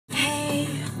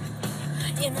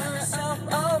asking myself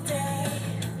all day.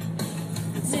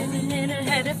 I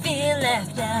had to feel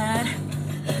left out.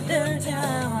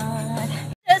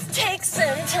 Just take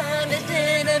some time to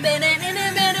in a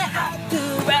minute, I'll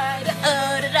go right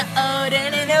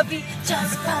and it'll be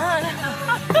just fine.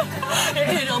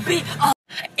 It'll be all.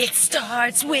 It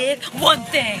starts with one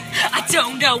thing. I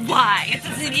don't know why. It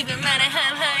doesn't even matter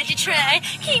how hard you try.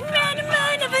 Keep in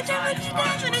mind of a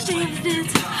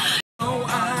so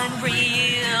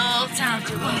unreal. Time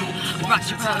to rush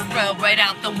your road right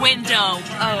out the window.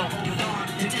 Oh,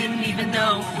 I didn't even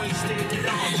know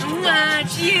what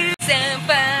you said.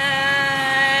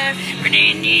 But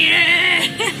in the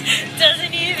end,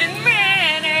 doesn't even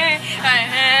matter. I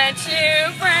had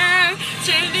to burn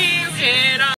to leave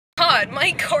it on. God,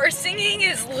 my car singing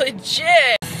is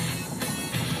legit.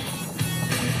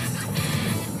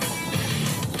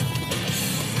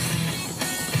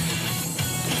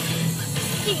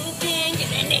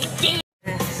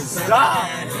 Stop!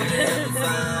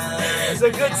 It's a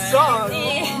good song.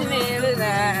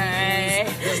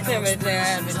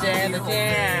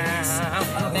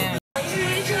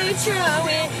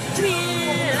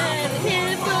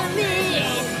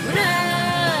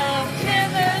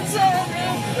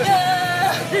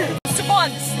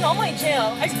 Savon, this is not my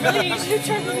jam. I really need you to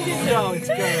turn the music. No, it's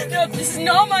good. No, this is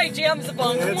not my jam,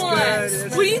 Savon. Come on.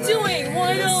 What are you doing?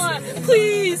 Why not?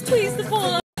 Please, please,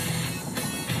 Savon.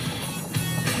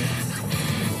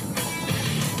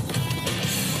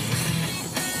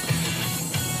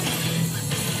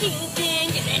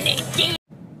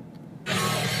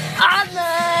 I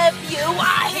love you,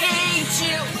 I hate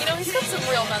you. You know, he's got some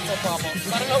real mental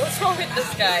problems. I don't know what's wrong with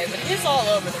this guy, but he's all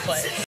over the place.